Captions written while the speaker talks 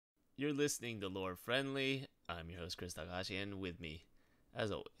You're listening to Lore Friendly. I'm your host, Chris Takahashi, and with me,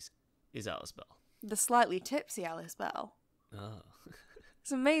 as always, is Alice Bell. The slightly tipsy Alice Bell. Oh.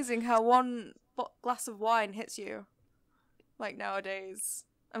 It's amazing how one glass of wine hits you. Like nowadays.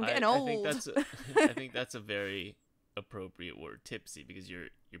 I'm getting old. I think that's a very appropriate word, tipsy, because you're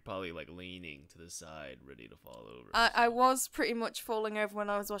probably like leaning to the side, ready to fall over. I was pretty much falling over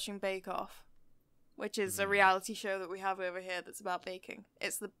when I was watching Bake Off, which is a reality show that we have over here that's about baking.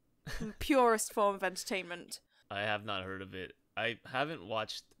 It's the purest form of entertainment. I have not heard of it. I haven't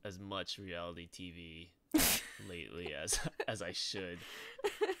watched as much reality TV lately as I should.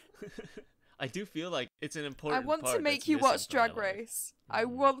 I do feel like it's an important part. I want to make you watch Drag Race. I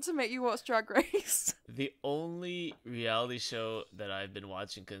want to make you watch Drag Race. The only reality show that I've been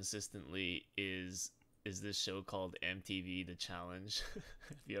watching consistently is this show called MTV The Challenge.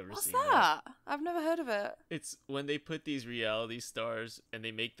 Have you ever seen that? I've never heard of it. It's when they put these reality stars and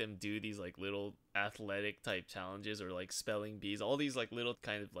they make them do these like little athletic type challenges or like spelling bees, all these like little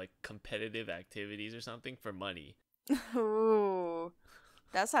kind of like competitive activities or something for money. Ooh,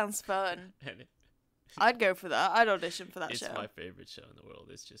 that sounds fun. And I'd go for that. I'd audition for that show. It's my favorite show in the world.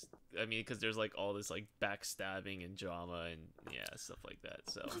 It's just, I mean, because there's like all this like backstabbing and drama and stuff like that.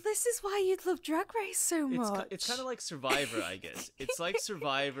 So well, this is why you'd love Drag Race so much. It's kind of like Survivor, I guess. It's like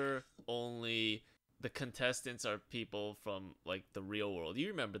Survivor, only the contestants are people from like the real world. You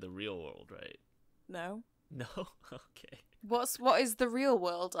remember the real world, right? No. No? Okay. What is the real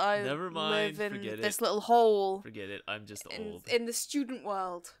world? Never mind. Live in Forget this it. little hole. Forget it. I'm just old. In the student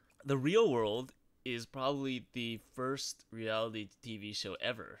world. The real world is probably the first reality TV show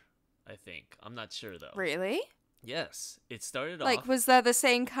ever, I think. I'm not sure, though. Really? Yes. It started off... Like, was there the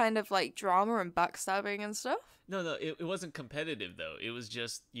same kind of, like, drama and backstabbing and stuff? No, it wasn't competitive, though. It was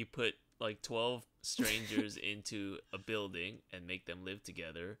just, you put, like, 12 strangers into a building and make them live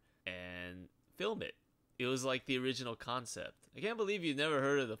together and film it. It was, like, the original concept. I can't believe you never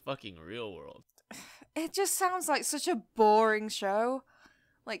heard of the fucking real world. It just sounds like such a boring show.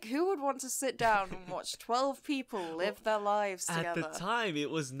 Like, who would want to sit down and watch 12 people live their lives together? At the time, it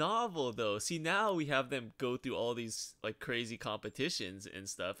was novel, though. See, now we have them go through all these, like, crazy competitions and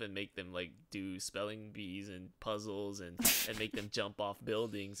stuff and make them, like, do spelling bees and puzzles and make them jump off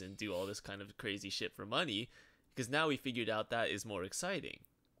buildings and do all this kind of crazy shit for money. Because now we figured out that is more exciting.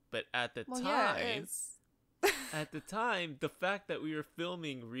 But at the time... Yeah, it is. At the time, the fact that we were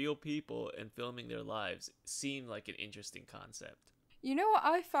filming real people and filming their lives seemed like an interesting concept. You know what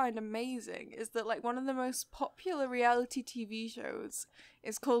I find amazing is that, like, one of the most popular reality TV shows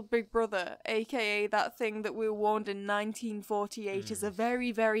is called Big Brother, aka that thing that we were warned in 1948 is a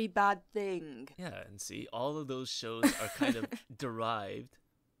very, very bad thing. Yeah, and see, all of those shows are kind of derived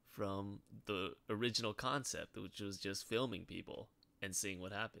from the original concept, which was just filming people and seeing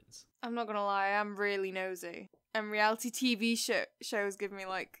what happens. I'm not gonna lie, I'm really nosy. And reality TV shows give me,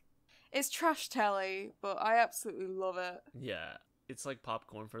 like... It's trash telly, but I absolutely love it. Yeah. It's like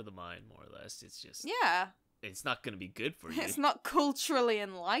popcorn for the mind, more or less. It's just... Yeah. It's not going to be good for you. It's not culturally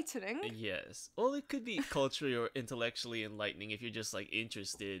enlightening. Yes. Well, it could be culturally or intellectually enlightening if you're just, like,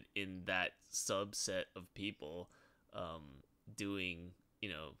 interested in that subset of people doing, you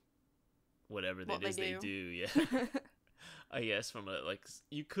know, whatever that is they do. Yeah. I guess from a, like,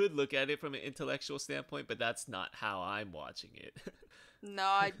 you could look at it from an intellectual standpoint, but that's not how I'm watching it. No,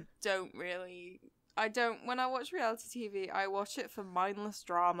 I don't really... when I watch reality TV, I watch it for mindless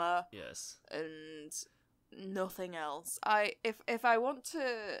drama. Yes. And nothing else. If I want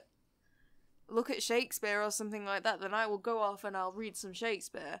to look at Shakespeare or something like that, then I will go off and I'll read some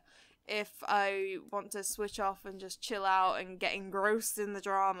Shakespeare. If I want to switch off and just chill out and get engrossed in the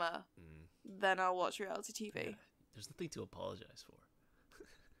drama, then I'll watch reality TV. Yeah. There's nothing to apologize for.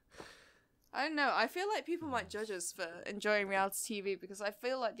 I don't know. I feel like people might judge us for enjoying reality TV because I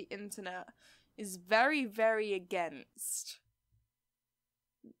feel like the internet is very, very against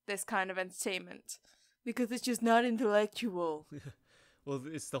this kind of entertainment because it's just not intellectual. Well,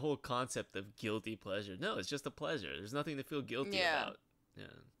 it's the whole concept of guilty pleasure. No, it's just a pleasure. There's nothing to feel guilty about. Yeah.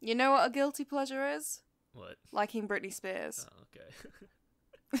 You know what a guilty pleasure is? What? Liking Britney Spears. Oh,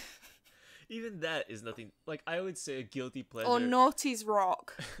 okay. Even that is nothing. Like, I would say a guilty pleasure... Or Naughty's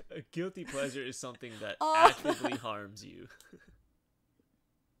Rock. A guilty pleasure is something that actively harms you.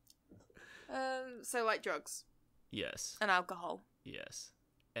 So like drugs. Yes. And alcohol. Yes.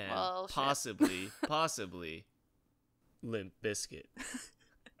 And well, possibly Limp Bizkit.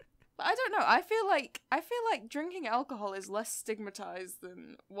 But I don't know. I feel like drinking alcohol is less stigmatized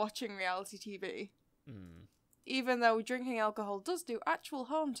than watching reality TV. Even though drinking alcohol does do actual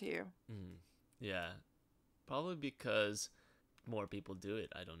harm to you. Yeah. Probably because more people do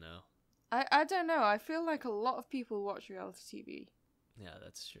it. I don't know. I don't know. I feel like a lot of people watch reality TV. Yeah,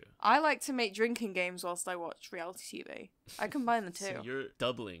 that's true. I like to make drinking games whilst I watch reality TV. I combine the two. So you're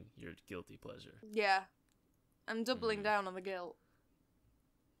doubling your guilty pleasure. Yeah. I'm doubling down on the guilt.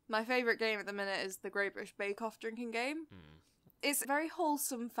 My favourite game at the minute is the Great British Bake Off drinking game. It's very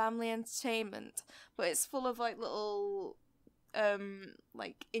wholesome family entertainment, but it's full of like little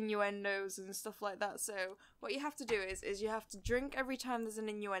like innuendos and stuff like that. So what you have to do is you have to drink every time there's an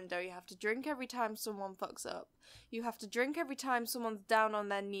innuendo. You have to drink every time someone fucks up. You have to drink every time someone's down on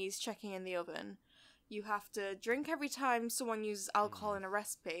their knees checking in the oven. You have to drink every time someone uses alcohol in a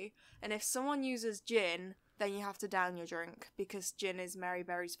recipe. And if someone uses gin, then you have to down your drink, because gin is Mary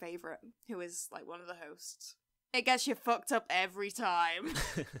Berry's favourite, who is like one of the hosts. It gets you fucked up every time.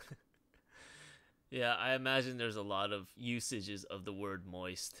 Yeah, I imagine there's a lot of usages of the word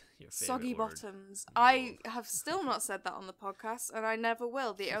moist. Your favorite Soggy word. bottoms. I have still not said that on the podcast, and I never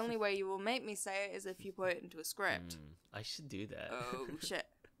will. The only way you will make me say it is if you put it into a script. I should do that. Oh, shit.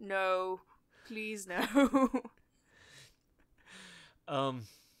 No. Please, no.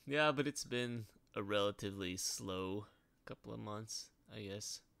 Yeah, but it's been a relatively slow couple of months, I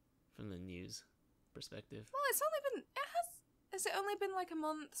guess, from the news perspective. Well, it's only been... Has it only been like a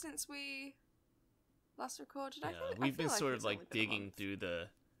month since we last recorded? Yeah, we've been sort of like digging through the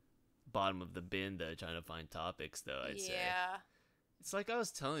bottom of the bin there, trying to find topics, though, I'd say. Yeah. It's like I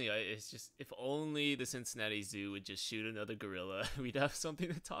was telling you, it's just, if only the Cincinnati Zoo would just shoot another gorilla, we'd have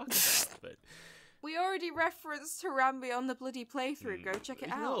something to talk about, but... We already referenced Harambe on the bloody playthrough. Go check it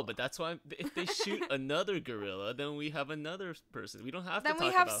out. No, but that's why if they shoot another gorilla, then we have another person. We don't have to talk about Then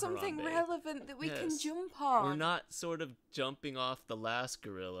we have something Harambe. Relevant that we can jump on. We're not sort of jumping off the last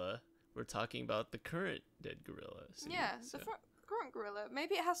gorilla. We're talking about the current dead gorilla. Yeah, so. The current gorilla.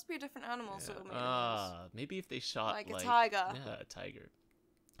 Maybe it has to be a different animal. Yeah. So it'll make maybe if they shot like a tiger. Yeah, a tiger.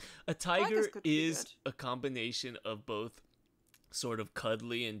 A tiger is a combination of both sort of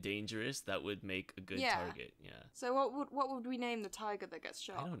cuddly and dangerous that would make a good target. Yeah. So what would we name the tiger that gets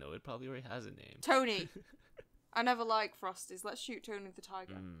shot? I don't know. It probably already has a name. Tony. I never like Frosties. Let's shoot Tony the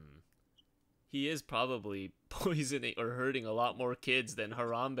tiger. He is probably poisoning or hurting a lot more kids than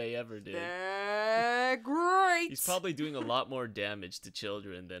Harambe ever did. They're great. He's probably doing a lot more damage to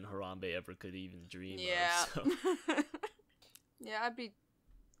children than Harambe ever could even dream of. So.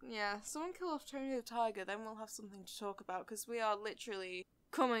 Yeah, someone kill off Tony the tiger, then we'll have something to talk about, because we are literally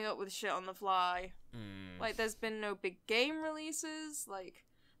coming up with shit on the fly. Like, there's been no big game releases. Like,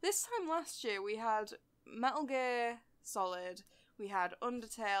 this time last year, we had Metal Gear Solid, we had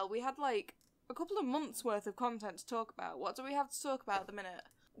Undertale, we had, like, a couple of months worth of content to talk about. What do we have to talk about at the minute?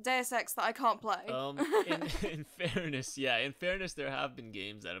 Deus Ex that I can't play. In fairness, there have been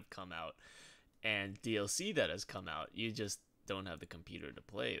games that have come out, and DLC that has come out. You just don't have the computer to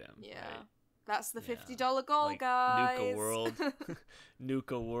play them. Yeah. Right? That's the $50 goal, like guys. Nuka World.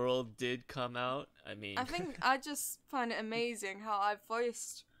 Nuka World did come out. I mean... I think I just find it amazing how I've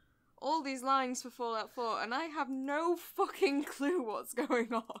voiced all these lines for Fallout 4, and I have no fucking clue what's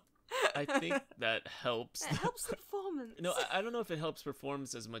going on. I think that helps. It helps the performance. No, I don't know if it helps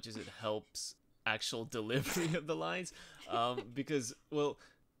performance as much as it helps actual delivery of the lines. Because, well...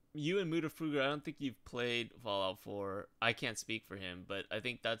 You and Mutafruga, I don't think you've played Fallout 4. I can't speak for him, but I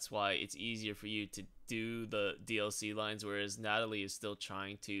think that's why it's easier for you to do the DLC lines, whereas Natalie is still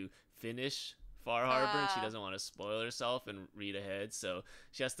trying to finish Far Harbor, and she doesn't want to spoil herself and read ahead, so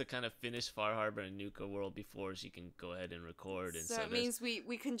she has to kind of finish Far Harbor and Nuka World before she can go ahead and record. And so it means we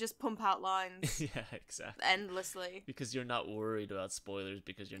can just pump out lines. Yeah, exactly. Endlessly. Because you're not worried about spoilers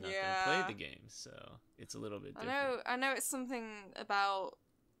because you're not going to play the game, so it's a little bit different. I know it's something about...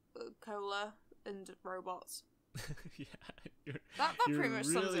 cola and robots. Yeah, that pretty much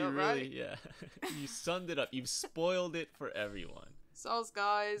sums it up, right? Yeah, you summed it up. You've spoiled it for everyone. Soz,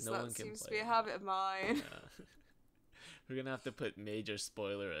 guys, that seems to be a habit of mine. Yeah. We're gonna have to put major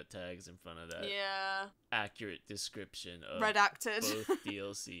spoiler tags in front of that. Yeah. Accurate description of redacted both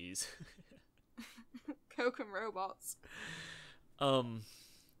DLCs. Coke and robots.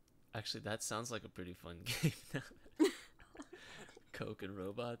 Actually, that sounds like a pretty fun game now. Coke and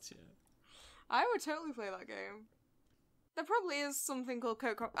robots, yeah. I would totally play that game. There probably is something called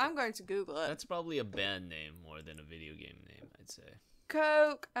Coke. I'm going to Google it. That's probably a band name more than a video game name, I'd say.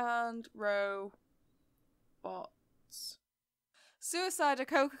 Coke and robots. Suicide, a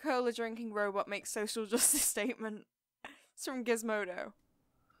Coca-Cola drinking robot, makes social justice statement. It's from Gizmodo.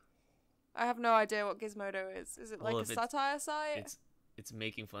 I have no idea what Gizmodo is. Is it like a satire site? It's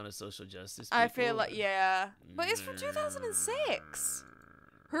making fun of social justice people, I feel like, yeah. But it's from 2006.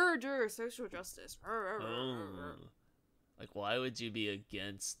 Herder, social justice. Oh. Like, why would you be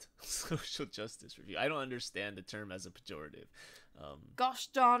against social justice review? I don't understand the term as a pejorative. Gosh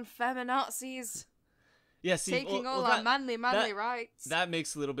darn feminazis. Yeah, see, Taking all our manly rights. That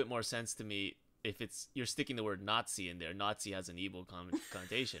makes a little bit more sense to me if you're sticking the word Nazi in there. Nazi has an evil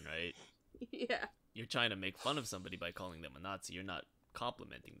connotation, right? Yeah. You're trying to make fun of somebody by calling them a Nazi. You're not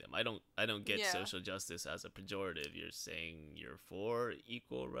complimenting them. I don't get social justice as a pejorative. You're saying you're for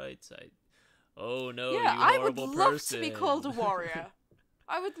equal rights. Oh no, yeah, you I would horrible love person. to be called a warrior.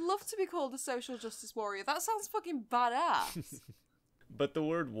 I would love to be called a social justice warrior. That sounds fucking badass. But the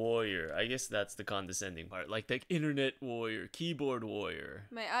word warrior, I guess that's the condescending part. Like the internet warrior, keyboard warrior.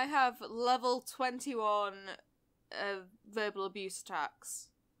 Mate, I have level 21 verbal abuse attacks.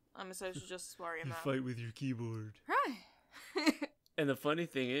 I'm a social justice warrior now. You fight with your keyboard. Right. And the funny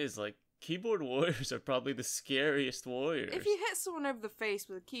thing is, like, keyboard warriors are probably the scariest warriors. If you hit someone over the face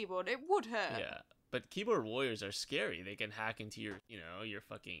with a keyboard, it would hurt. Yeah. But keyboard warriors are scary. They can hack into your, your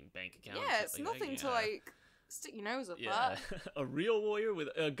fucking bank account. Yeah, it's nothing to, like, stick your nose up at. A real warrior with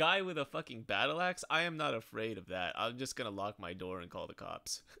a guy with a fucking battle axe, I am not afraid of that. I'm just gonna lock my door and call the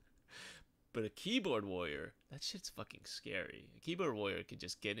cops. But a keyboard warrior, that shit's fucking scary. A keyboard warrior could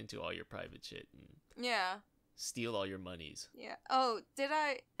just get into all your private shit and steal all your monies. Yeah. Oh, did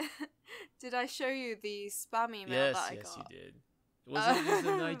I show you the spam email that I got? Yes, you did. Was it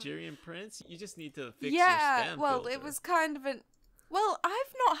the Nigerian prince? You just need to fix your spam well, filter. it was kind of Well,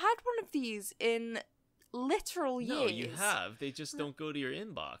 I've not had one of these in literal years. No, you have. They just don't go to your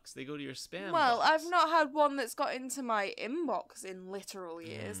inbox. They go to your spam Well, box. I've not had one that's got into my inbox in literal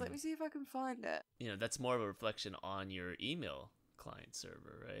years. Let me see if I can find it. That's more of a reflection on your email client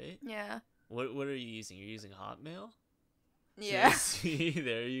server, right? Yeah. What are you using? You're using Hotmail? Yeah. See,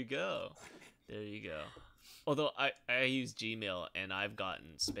 there you go. There you go. Although I use Gmail and I've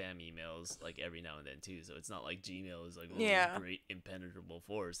gotten spam emails like every now and then too, so it's not like Gmail is like a great impenetrable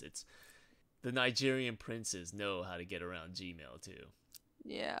force. It's the Nigerian princes know how to get around Gmail too.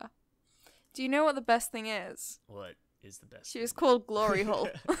 Yeah. Do you know what the best thing is? What is the best? She was called Glory Hole.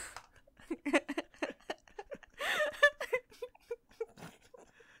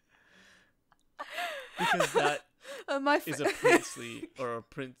 Because that is a princely or a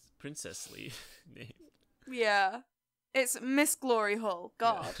princessly name. Yeah. It's Miss Glory Hole.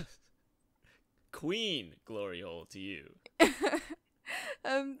 God. Yeah. Queen Glory Hole to you.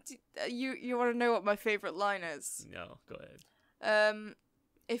 You want to know what my favorite line is? No, go ahead.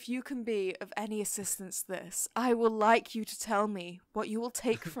 If you can be of any assistance this, I will like you to tell me what you will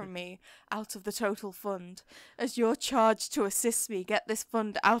take from me out of the total fund, as you're charged to assist me get this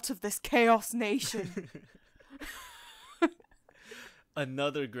fund out of this chaos nation.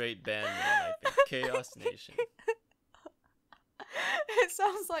 Another great band name, I think. Chaos Nation. It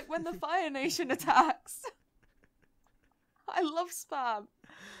sounds like when the Fire Nation attacks. I love spam.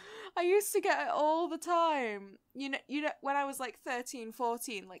 I used to get it all the time. You know, when I was like 13,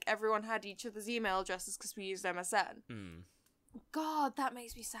 14, like everyone had each other's email addresses because we used MSN. God, that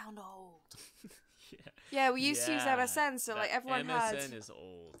makes me sound old. Yeah, we used to use MSN, so like everyone had. MSN is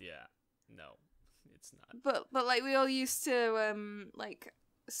old. Yeah, no, it's not. But like we all used to like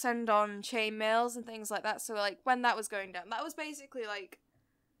send on chain mails and things like that. So like when that was going down, that was basically like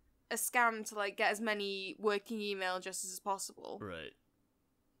a scam to like get as many working email addresses as possible. Right.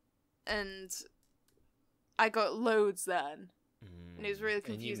 And I got loads then. And it was really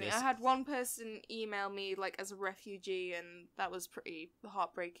confusing. I had one person email me like as a refugee, and that was pretty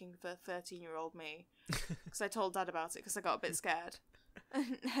heartbreaking for 13-year-old me. Because I told Dad about it because I got a bit scared.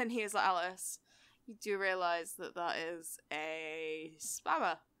 And he was like, Alice, you do realise that is a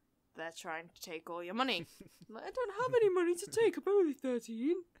spammer. They're trying to take all your money. I'm like, I don't have any money to take. I'm only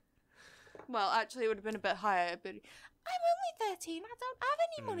 13. Well, actually, it would have been a bit higher, but I'm only 13. I don't have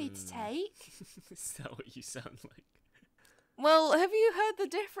any money to take. Is that what you sound like? Well, have you heard the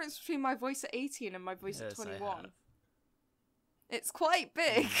difference between my voice at 18 and my voice at 21? I have. It's quite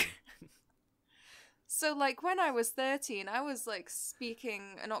big. So, like, when I was 13, I was, like,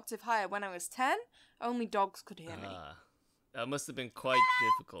 speaking an octave higher. When I was 10, only dogs could hear me. That must have been quite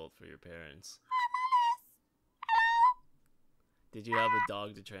difficult for your parents. Did you have a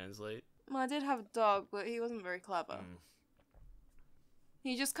dog to translate? Well, I did have a dog, but he wasn't very clever.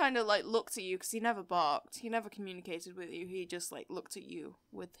 He just kind of, like, looked at you, because he never barked. He never communicated with you. He just, like, looked at you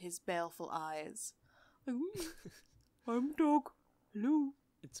with his baleful eyes. Like, I'm a dog. Hello.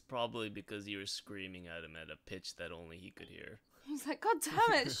 It's probably because you were screaming at him at a pitch that only he could hear. He's like, God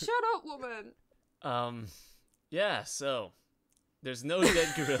damn it, shut up, woman. Yeah, so, there's no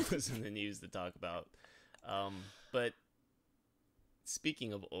dead gorillas in the news to talk about. But,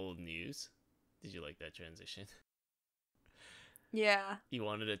 speaking of old news, did you like that transition? Yeah. You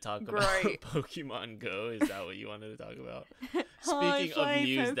wanted to talk about Great. Pokemon Go? Is that what you wanted to talk about? I Speaking of play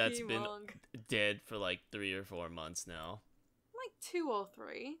news that's been Pokemon. dead for like 3 or 4 months now. Like 2 or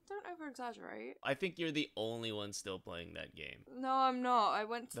 3. Don't over-exaggerate. I think you're the only one still playing that game. No, I'm not. I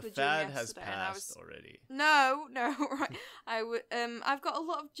went to The the gym fad yesterday has and passed already. No, right. I've got a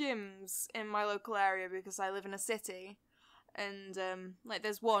lot of gyms in my local area because I live in a city, and like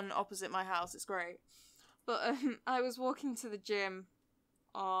there's one opposite my house. It's great, but I was walking to the gym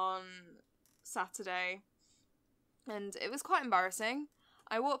on Saturday, and it was quite embarrassing.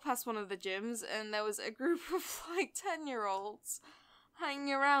 I walked past one of the gyms, and there was a group of like 10-year-olds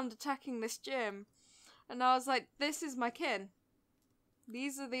hanging around attacking this gym, and I was like, "This is my kin.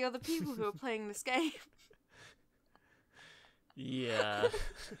 These are the other people who are playing this game." Yeah.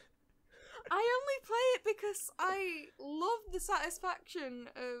 I only play it because I love the satisfaction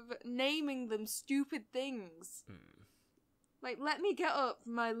of naming them stupid things. Like, let me get up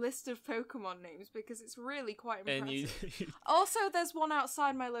my list of Pokemon names because it's really quite impressive. And Also, there's one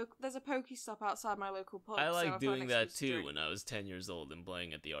outside my local. There's a Pokestop outside my local pub. I like so doing that too drink. when I was 10 years old and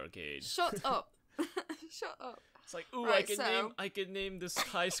playing at the arcade. Shut up! Shut up! It's like, ooh, Right, I could name this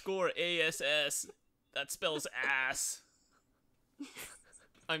high score ASS. That spells ass.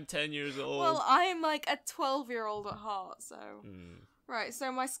 I'm 10 years old. Well, I'm like a 12-year-old at heart, so right.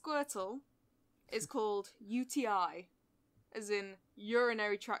 So my Squirtle is called UTI. As in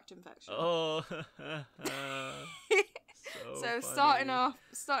urinary tract infection. Oh, so starting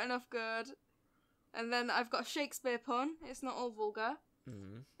off good, and then I've got a Shakespeare pun. It's not all vulgar.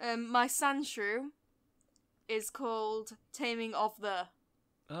 My Sandshrew is called Taming of the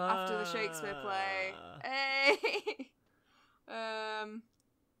after the Shakespeare play. Hey,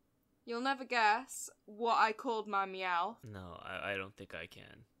 you'll never guess what I called my Meow. No, I don't think I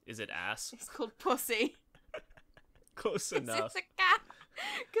can. Is it ass? It's called Pussy. Close enough. It's a cat.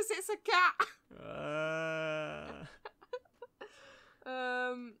 Because it's a cat.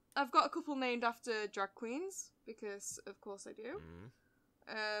 I've got a couple named after drag queens because, of course, I do.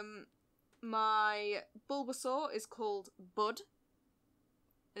 My Bulbasaur is called Bud,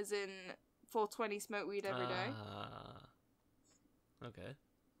 as in 420 smoke weed every day. Okay.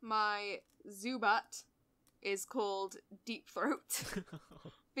 My Zubat is called Deep Throat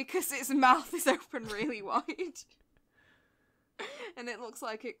because its mouth is open really wide. And it looks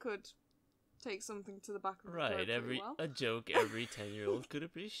like it could take something to the back of the throat pretty well. A joke every 10-year-old could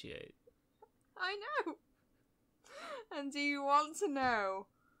appreciate. I know. And do you want to know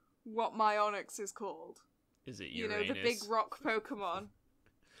what my Onyx is called? Is it Uranus? You know, the big rock Pokemon.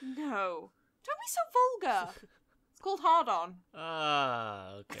 No. Don't be so vulgar. It's called Hardon.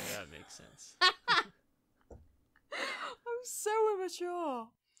 Ah, okay, that makes sense. I'm so immature.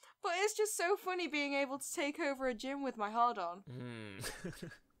 But it's just so funny being able to take over a gym with my Hardon.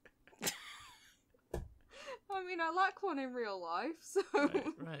 I mean, I lack one in real life, so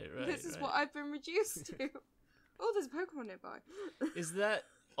right, this is what I've been reduced to. Oh, there's a Pokemon nearby. Is that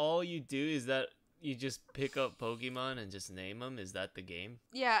all you do? Is that you just pick up Pokemon and just name them? Is that the game?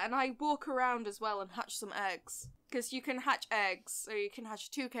 Yeah, and I walk around as well and hatch some eggs. Because you can hatch eggs, so you can hatch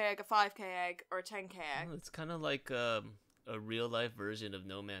a 2k egg, a 5k egg, or a 10k egg. Well, it's kind of like a real-life version of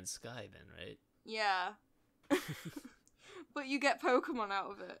No Man's Sky then, right? Yeah. But you get Pokemon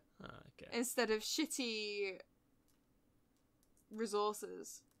out of it. Okay. Instead of shitty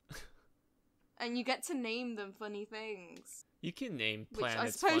resources. And you get to name them funny things. You can name Which planets I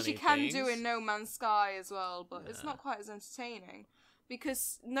suppose funny you can things. do in No Man's Sky as well, but it's not quite as entertaining.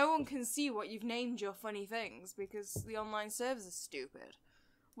 Because no one can see what you've named your funny things, because the online servers are stupid.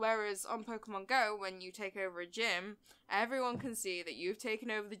 Whereas on Pokemon Go, when you take over a gym, everyone can see that you've taken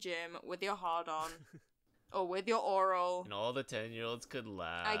over the gym with your Hardon. Or with your Oral. And all the 10-year-olds could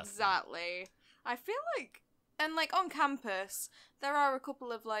laugh. Exactly. I feel like... And, like, on campus, there are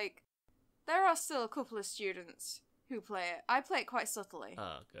still a couple of students who play it. I play it quite subtly.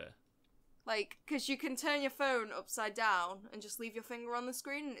 Oh, okay. Like, because you can turn your phone upside down and just leave your finger on the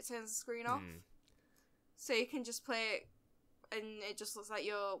screen and it turns the screen off. So you can just play it and it just looks like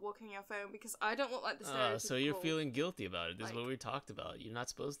you're walking your phone, because I don't look like the stereotypical... so you're feeling guilty about it. This is what we talked about. You're not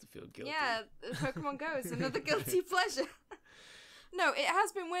supposed to feel guilty. Yeah, Pokemon Go is another guilty pleasure. No, it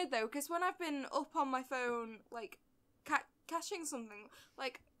has been weird though, because when I've been up on my phone, like, caching something,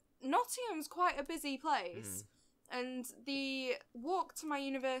 like, Nottingham's quite a busy place. And the walk to my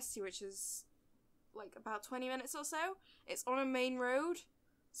university, which is, like, about 20 minutes or so, it's on a main road.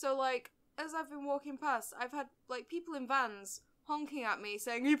 So, like, as I've been walking past, I've had, like, people in vans honking at me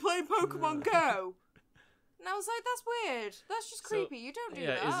saying, "You play Pokemon Go?" And I was like, that's weird. That's just creepy. You don't do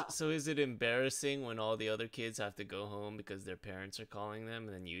that. Is it embarrassing when all the other kids have to go home because their parents are calling them,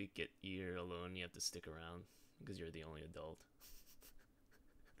 and then you're alone and you have to stick around because you're the only adult?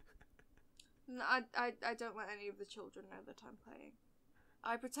 No, I don't let any of the children know that I'm playing.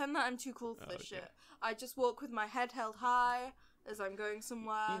 I pretend that I'm too cool for this shit. I just walk with my head held high as I'm going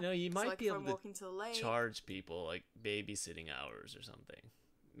somewhere. You know, you might be able to charge people like babysitting hours or something.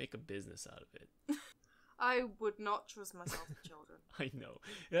 Make a business out of it. I would not trust myself with children. I know.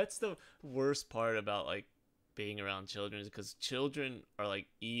 That's the worst part about like being around children, is because children are like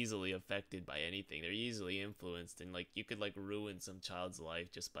easily affected by anything. They're easily influenced, and like you could like ruin some child's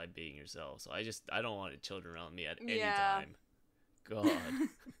life just by being yourself. So I don't want children around me at any time. God.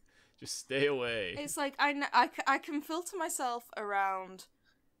 Just stay away. It's like I can filter myself around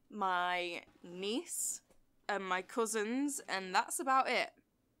my niece and my cousins, and that's about it.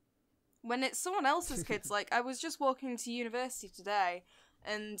 When it's someone else's kids, like, I was just walking to university today,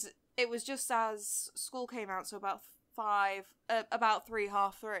 and it was just as school came out, so about 3,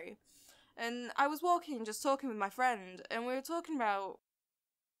 3:30. And I was walking, just talking with my friend, and we were talking about,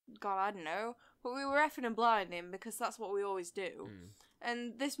 God, I don't know, but we were effing and blinding, because that's what we always do.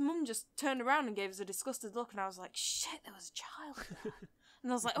 And this mum just turned around and gave us a disgusted look, and I was like, shit, there was a child there.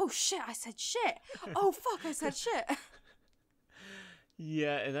 And I was like, oh shit, I said shit. Oh fuck, I said shit.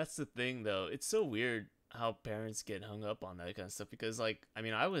 Yeah, and that's the thing, though. It's so weird how parents get hung up on that kind of stuff, because, like, I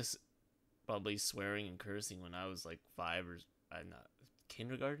mean, I was probably swearing and cursing when I was, like, 5 or, not,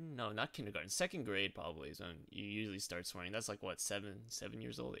 kindergarten? No, not kindergarten. 2nd grade, probably, is when you usually start swearing. That's, like, what, 7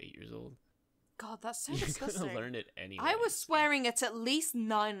 years old, 8 years old? God, that's so disgusting. You're gonna learn it anyway. I was swearing at least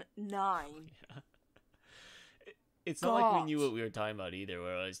 9. Yeah. It's not like we knew what we were talking about either,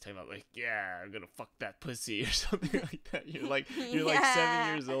 where I was talking about like, yeah, I'm gonna fuck that pussy or something like that. You're like 7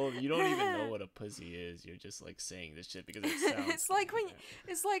 years old, you don't even know what a pussy is. You're just like saying this shit because it sounds it's like when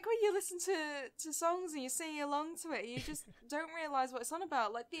you listen to songs and you sing along to it, you just don't realise what it's on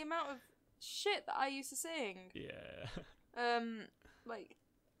about. Like the amount of shit that I used to sing. Yeah.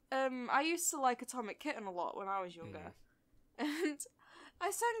 I used to like Atomic Kitten a lot when I was younger. And I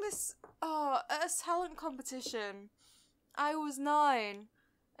sang this at a talent competition. I was 9,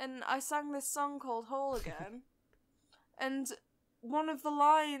 and I sang this song called Whole Again. And one of the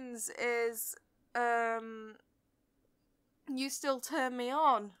lines is, you still turn me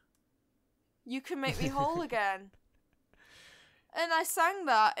on. You can make me whole again. And I sang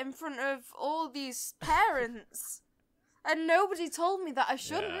that in front of all these parents. And nobody told me that I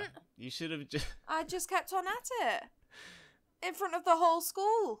shouldn't. Yeah, you should have just... I just kept on at it. In front of the whole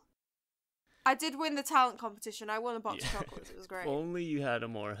school. I did win the talent competition. I won a box of chocolates. It was great. If only you had a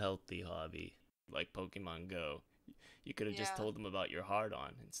more healthy hobby, like Pokemon Go. You could have just told them about your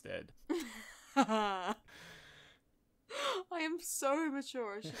hard-on instead. I am so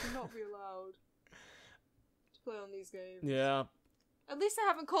immature. I should not be allowed to play on these games. Yeah. At least I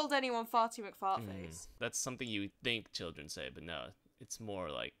haven't called anyone Farty McFartface. That's something you would think children say, but no. It's more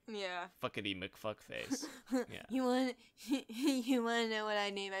like fuckity McFuckface. Yeah. You wanna know what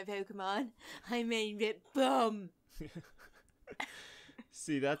I named my Pokemon? I named it Bum.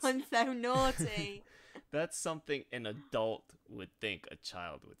 See, that's... I'm so naughty. That's something an adult would think a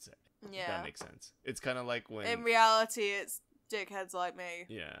child would say. Yeah. If that makes sense. It's kind of like when... In reality, it's dickheads like me.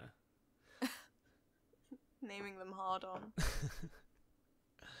 Yeah. Naming them hard on.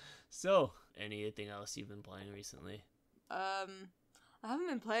 So, anything else you've been playing recently? I haven't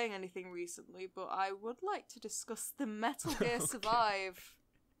been playing anything recently, but I would like to discuss the Metal Gear Survive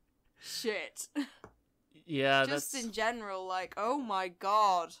shit. Yeah, just in general, like, oh my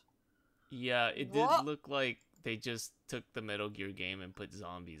god. Yeah, it did look like they just took the Metal Gear game and put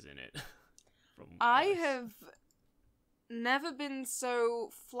zombies in it. I have never been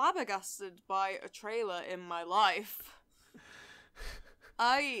so flabbergasted by a trailer in my life.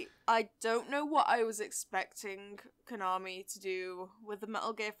 I don't know what I was expecting Konami to do with the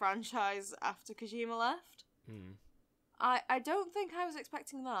Metal Gear franchise after Kojima left. I don't think I was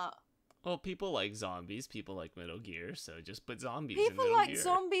expecting that. Well, people like zombies, people like Metal Gear, so just put zombies in Metal Gear. People liked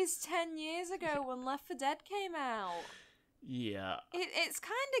zombies 10 years ago when Left 4 Dead came out. Yeah. It's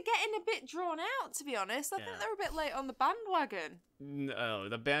kind of getting a bit drawn out, to be honest. I think they're a bit late on the bandwagon. No,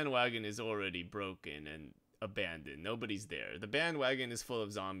 the bandwagon is already broken and abandoned. Nobody's there. The bandwagon is full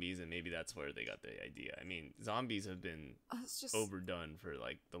of zombies, and maybe that's where they got the idea. I mean, zombies have been overdone for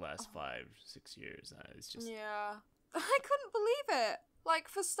like the last 5-6 years. It's just I couldn't believe it. Like,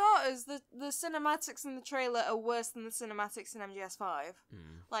 for starters, the cinematics in the trailer are worse than the cinematics in MGS5.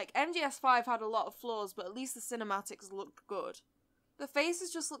 Like, MGS5 had a lot of flaws, but at least the cinematics looked good. The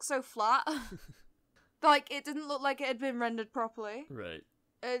faces just look so flat. Like, it didn't look like it had been rendered properly. Right.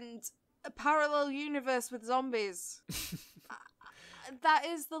 And a parallel universe with zombies. That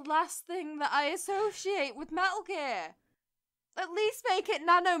is the last thing that I associate with Metal Gear. At least make it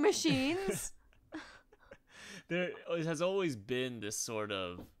nanomachines. There has always been this sort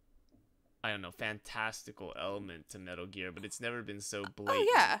of, I don't know, fantastical element to Metal Gear, but it's never been so blatant.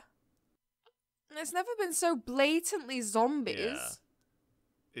 Oh, yeah. It's never been so blatantly zombies. Yeah.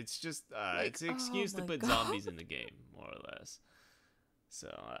 It's just, it's an excuse to put zombies in the game, more or less. So,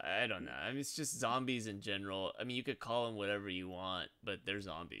 I don't know. I mean, it's just zombies in general. I mean, you could call them whatever you want, but they're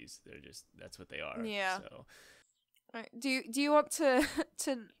zombies. They're just, that's what they are. Yeah. So. Right. Do you want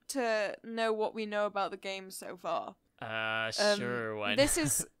to know what we know about the game so far? Sure, why not?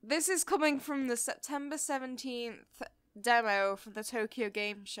 This is coming from the September 17th demo from the Tokyo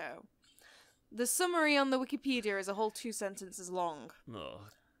Game Show. The summary on the Wikipedia is a whole 2 sentences long. Oh,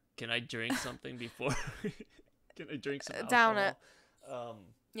 can I drink something before? Can I drink some alcohol? Down it.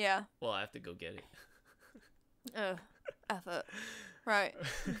 Yeah. Well, I have to go get it. Effort. Right.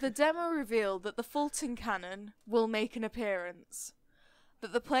 The demo revealed that the Fulton cannon will make an appearance.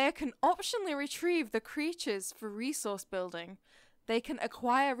 That the player can optionally retrieve the creatures for resource building. They can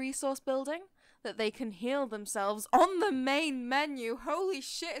acquire resource building. That they can heal themselves on the main menu. Holy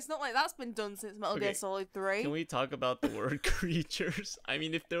shit, it's not like that's been done since Metal Gear Solid 3. Can we talk about the word creatures? I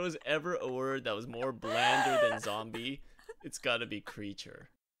mean, if there was ever a word that was more blander than zombie, it's gotta be creature.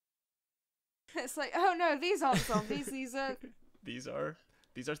 It's like, oh no, these aren't zombies, these are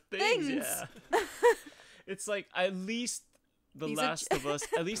things. Yeah. It's like at least the Last of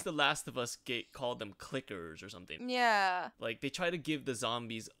Us called them clickers or something. Yeah. Like they try to give the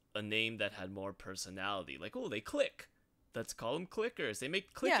zombies a name that had more personality. Like, oh, they click. Let's call them clickers. They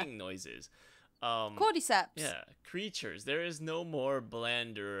make clicking noises. Cordyceps. Yeah, creatures. There is no more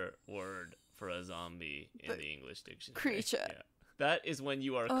blander word for a zombie in the English dictionary. Creature. Yeah. That is when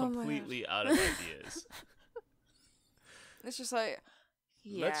you are completely out of ideas. It's just like,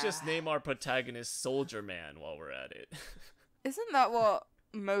 yeah. Let's just name our protagonist Soldier Man while we're at it. Isn't that what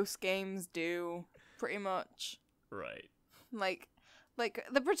most games do, pretty much? Right. Like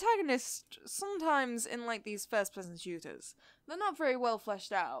the protagonist, sometimes in like these first-person shooters, they're not very well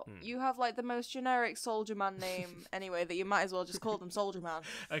fleshed out. You have like the most generic Soldier Man name anyway that you might as well just call them Soldier Man.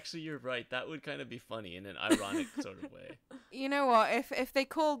 Actually, you're right. That would kind of be funny in an ironic sort of way. You know what? If they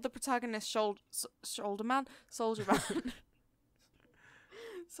called the protagonist Soldier Man, Soldier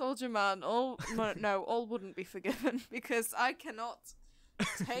Man, all wouldn't be forgiven because I cannot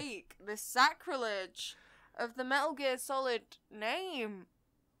take this sacrilege of the Metal Gear Solid name.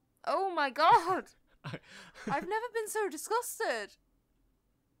 Oh my god. I've never been so disgusted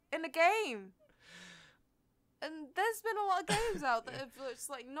in a game. And there's been a lot of games out that have just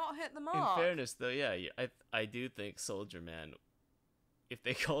like not hit the mark. In fairness though, yeah, I do think Soldier Man, if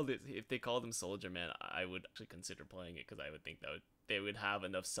they called him Soldier Man, I would actually consider playing it because I would think they would have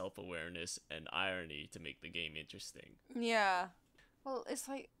enough self-awareness and irony to make the game interesting. Yeah. Well, it's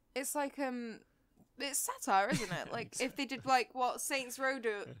satire, isn't it? Like if they did like what Saints Row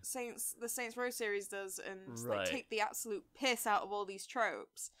series does and like take the absolute piss out of all these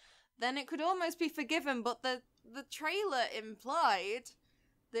tropes, then it could almost be forgiven, but the trailer implied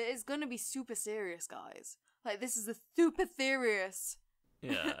that it's gonna be super serious, guys. Like this is a super serious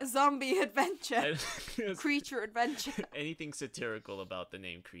zombie adventure. Creature adventure. Anything satirical about the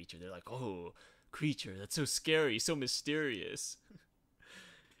name Creature, they're like, oh, Creature, that's so scary, so mysterious.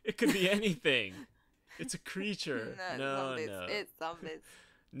 It could be anything. It's a creature. No. It's zombies.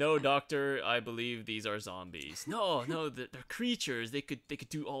 No, Doctor, I believe these are zombies. No, they're creatures. They could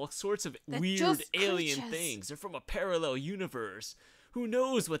do all sorts of weird alien things. They're from a parallel universe. Who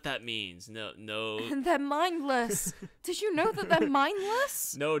knows what that means? No. And they're mindless. Did you know that they're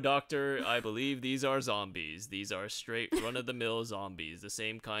mindless? No, Doctor, I believe these are zombies. These are straight run-of-the-mill zombies. The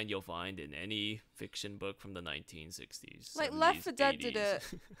same kind you'll find in any fiction book from the 1960s. Like 70s, Left 4 Dead 80s. did it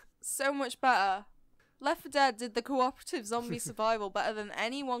so much better. Left 4 Dead did the cooperative zombie survival better than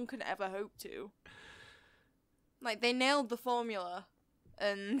anyone could ever hope to. Like, they nailed the formula.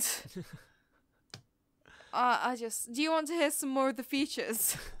 And do you want to hear some more of the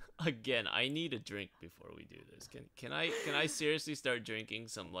features? Again, I need a drink before we do this. Can I seriously start drinking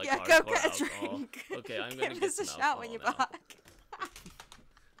some like go hardcore get a alcohol? drink. Okay, I'm gonna Give get us a some shout when alcohol you're now. back.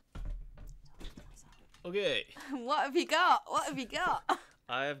 Okay. What have you got?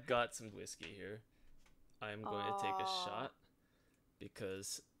 I've got some whiskey here. I'm going to take a shot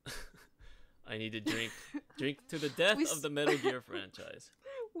because I need to drink to the death of the Metal Gear franchise.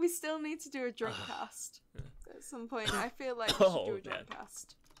 We still need to do a drunk cast at some point. I feel like we should do a drunk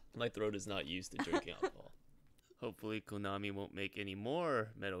cast. My throat is not used to drinking alcohol. Hopefully Konami won't make any more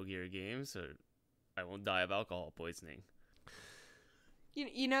Metal Gear games, or I won't die of alcohol poisoning.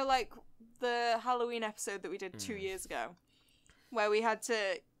 You know, like the Halloween episode that we did 2 years ago, where we had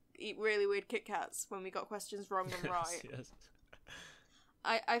to eat really weird Kit Kats when we got questions wrong and right. Yes.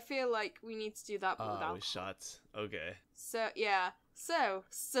 I feel like we need to do that, but with alcohol. With shots. Okay. So, yeah. So,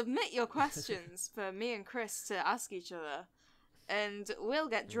 submit your questions for me and Kris to ask each other, and we'll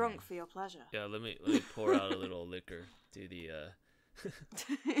get drunk for your pleasure. Yeah, let me pour out a little liquor to the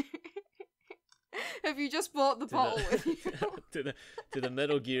Have you just bought the bottle with you? to the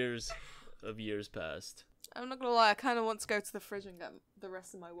Metal Gears of years past. I'm not gonna lie, I kind of want to go to the fridge and get the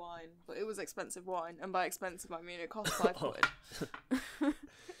rest of my wine, but it was expensive wine, and by expensive I mean it cost £5.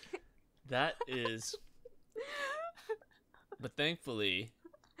 That is... But thankfully,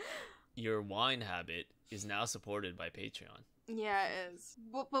 your wine habit is now supported by Patreon. Yeah, it is.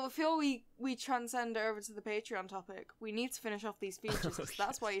 But before we transcend over to the Patreon topic, we need to finish off these features, because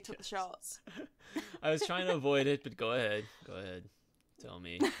that's why you took the shots. I was trying to avoid it, but go ahead. Go ahead. Tell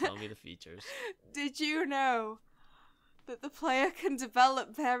me the features. Did you know that the player can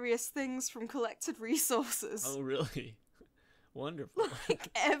develop various things from collected resources? Oh, really? Wonderful. Like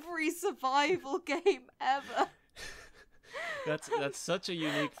every survival game ever. That's such a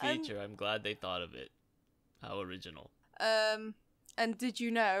unique feature. I'm glad they thought of it. How original. And did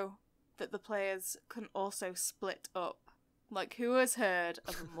you know that the players can also split up? Like, who has heard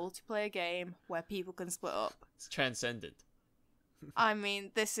of a multiplayer game where people can split up? It's transcendent. I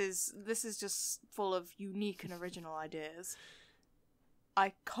mean, this is just full of unique and original ideas.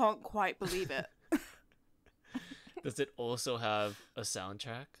 I can't quite believe it. Does it also have a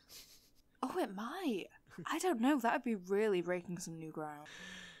soundtrack? Oh, it might. I don't know. That would be really breaking some new ground.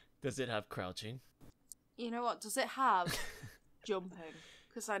 Does it have crouching? You know what? Does it have jumping?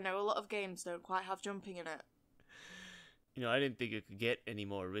 Because I know a lot of games don't quite have jumping in it. You know, I didn't think it could get any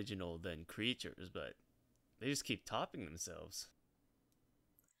more original than Creatures, but they just keep topping themselves.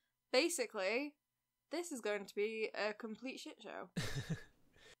 Basically, this is going to be a complete shit show.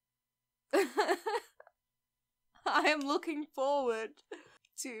 I am looking forward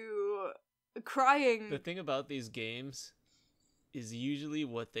to crying. The thing about these games is usually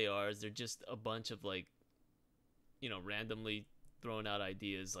what they are is they're just a bunch of, like, you know, randomly thrown out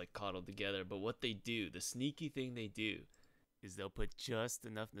ideas, like, coddled together. But what they do, the sneaky thing they do, is they'll put just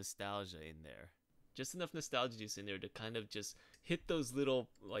enough nostalgia in there. Just enough nostalgia juice in there to kind of just hit those little,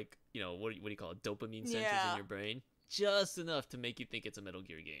 like, you know, what do you call it, dopamine centers in your brain. Just enough to make you think it's a Metal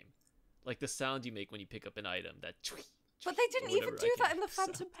Gear game. Like the sound you make when you pick up an item. That. But they didn't even do that in the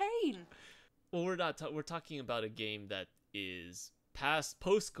Phantom Pain. Well, we're talking about a game that is post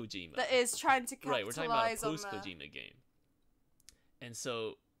Kojima. That is trying to capitalize on right, we're talking about a post Kojima game. And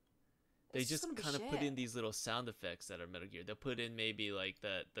so they just kind of put in these little sound effects that are Metal Gear. They'll put in maybe like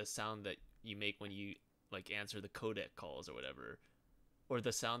the sound that you make when you like answer the codec calls or whatever, or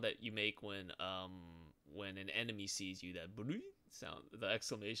the sound that you make when an enemy sees you, that sound, the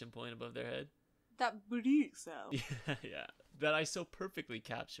exclamation point above their head. That sound. Yeah, that I so perfectly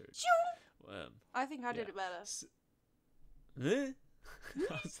captured. I think I did it better.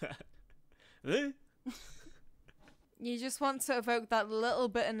 How's that? You just want to evoke that little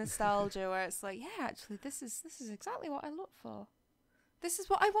bit of nostalgia where it's like, yeah, actually, this is exactly what I look for. This is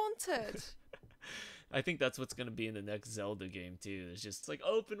what I wanted. I think that's what's going to be in the next Zelda game, too. It's just like,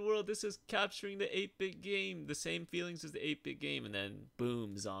 open world, this is capturing the 8-bit game. The same feelings as the 8-bit game. And then,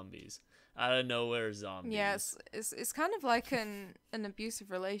 boom, zombies. Out of nowhere, zombies. Yes, it's kind of like an abusive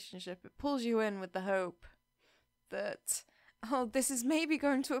relationship. It pulls you in with the hope that, oh, this is maybe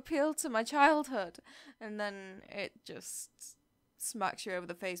going to appeal to my childhood. And then it just smacks you over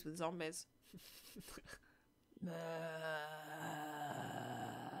the face with zombies.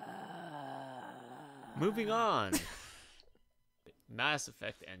 Moving on. Mass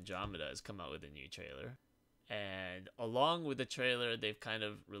Effect Andromeda has come out with a new trailer. And along with the trailer, they've kind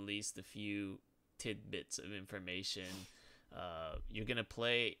of released a few tidbits of information. You're going to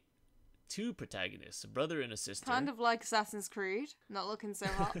play two protagonists, a brother and a sister. Kind of like Assassin's Creed. Not looking so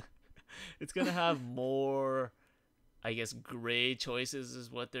hot. It's going to have more, I guess, gray choices is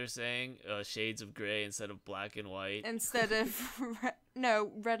what they're saying. Shades of gray instead of black and white. Instead of...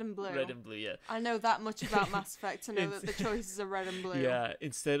 red and blue. Red and blue, yeah. I know that much about Mass Effect to know that the choices are red and blue. Yeah,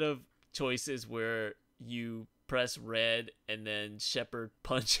 instead of choices where you press red and then Shepard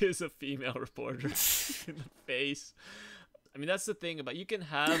punches a female reporter in the face. I mean, that's the thing about you can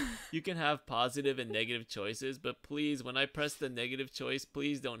have positive and negative choices, but please, when I press the negative choice,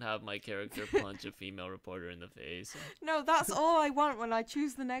 please don't have my character punch a female reporter in the face. No, that's all I want when I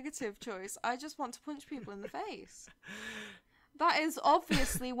choose the negative choice. I just want to punch people in the face. That is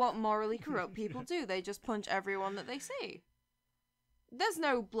obviously what morally corrupt people do. They just punch everyone that they see. There's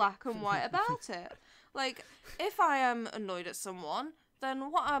no black and white about it. Like, if I am annoyed at someone,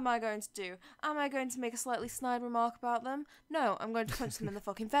 then what am I going to do? Am I going to make a slightly snide remark about them? No, I'm going to punch them in the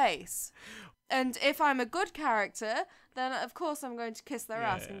fucking face. And if I'm a good character, then of course I'm going to kiss their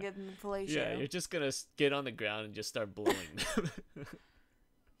ass and give them fellatio. Yeah, you're just gonna get on the ground and just start blowing them.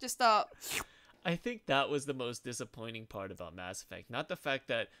 Just start... I think that was the most disappointing part about Mass Effect. Not the fact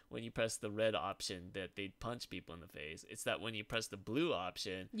that when you press the red option that they'd punch people in the face. It's that when you press the blue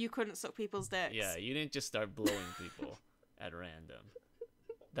option... You couldn't suck people's dicks. Yeah, you didn't just start blowing people at random.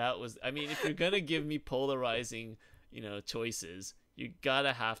 That was... I mean, if you're gonna give me polarizing, choices, you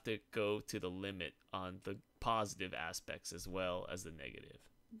gotta have to go to the limit on the positive aspects as well as the negative.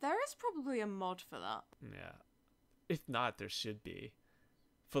 There is probably a mod for that. Yeah. If not, there should be.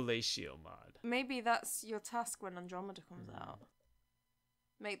 Fellatio mod. Maybe that's your task when Andromeda comes out.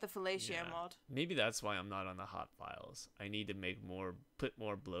 Make the fellatio mod. Maybe that's why I'm not on the hot files. I need to put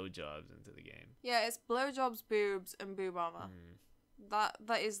more blowjobs into the game. Yeah, it's blowjobs, boobs, and boob armor.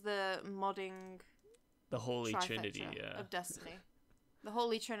 That is the modding. The Holy Trinity, of Destiny. The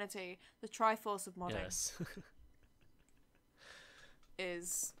Holy Trinity, the Triforce of modding. Yes.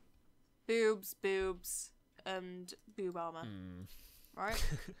 Is boobs, and boob armor. Right?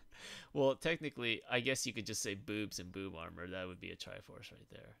 Well, technically, I guess you could just say boobs and boob armor. That would be a Triforce right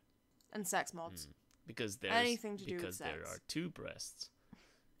there. And sex mods. Because anything to do with sex. There are two breasts.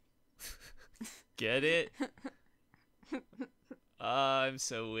 Get it? I'm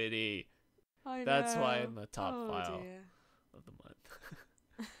so witty. That's why I'm a top file of the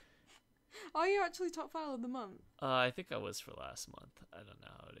month. Are you actually top file of the month? I think I was for last month. I don't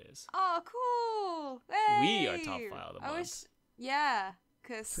know how it is. Oh, cool! Hey! We are top file of the month. Yeah,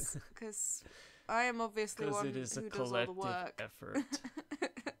 because I am obviously one it is who a does all the work. collective effort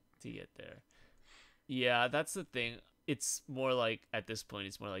to get there. Yeah, that's the thing. It's more like, at this point,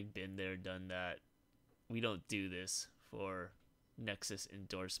 it's more like been there, done that. We don't do this for Nexus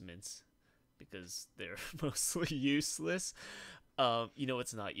endorsements because they're mostly useless. You know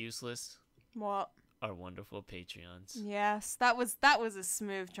what's not useless? What? Our wonderful Patreons. Yes, that was a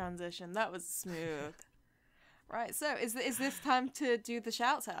smooth transition. That was smooth. Right, so is this time to do the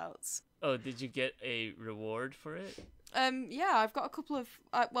shout-outs? Oh, did you get a reward for it? Yeah, I've got a couple of...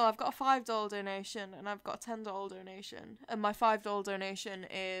 I've got a $5 donation, and I've got a $10 donation. And my $5 donation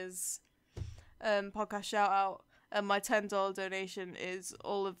is podcast shout-out, and my $10 donation is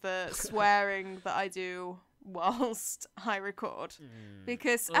all of the swearing that I do whilst I record.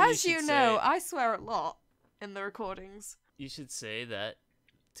 Because, as you know, I swear a lot in the recordings. You should say that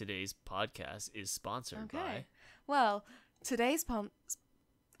today's podcast is sponsored by... Well, today's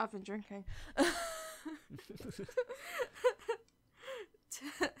I've been drinking.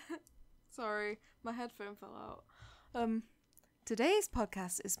 Sorry, my headphone fell out. Today's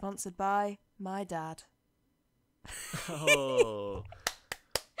podcast is sponsored by my dad. Oh.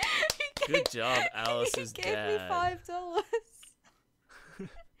 Good job, Alice's dad. He gave me $5.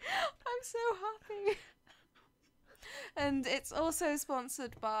 I'm so happy. And it's also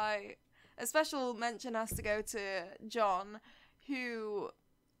sponsored by... A special mention has to go to John, who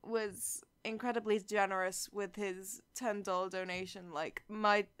was incredibly generous with his $10 donation. Like,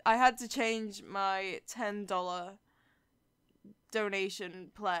 I had to change my $10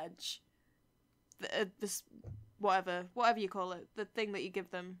 donation pledge. This whatever you call it, the thing that you give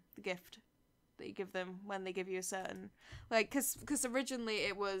them, the gift that you give them when they give you a certain, like, because originally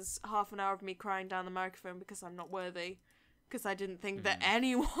it was half an hour of me crying down the microphone because I'm not worthy, because I didn't think that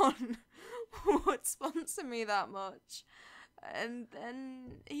anyone would sponsor me that much, and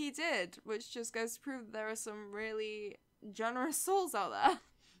then he did, which just goes to prove that there are some really generous souls out there.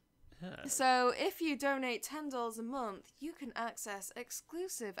 So if you donate $10 a month, you can access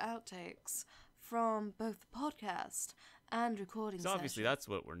exclusive outtakes from both the podcast and recording sessions. Obviously that's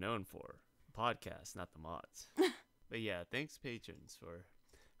what we're known for. Podcast, not the mods. But yeah, thanks patrons for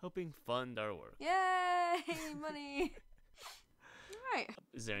helping fund our work. Yay! Money! Right.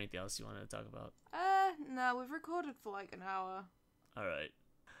 Is there anything else you want to talk about? No, we've recorded for like an hour. Alright.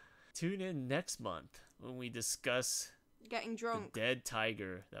 Tune in next month when we discuss getting drunk. The dead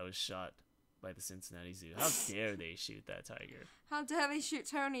tiger that was shot by the Cincinnati Zoo. How dare they shoot that tiger? How dare they shoot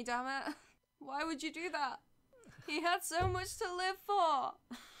Tony, damn it. Why would you do that? He had so much to live for.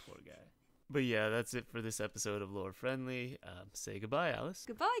 Poor guy. But yeah, that's it for this episode of Lore Friendly. Say goodbye, Alice.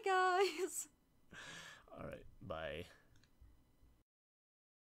 Goodbye, guys. All right, bye.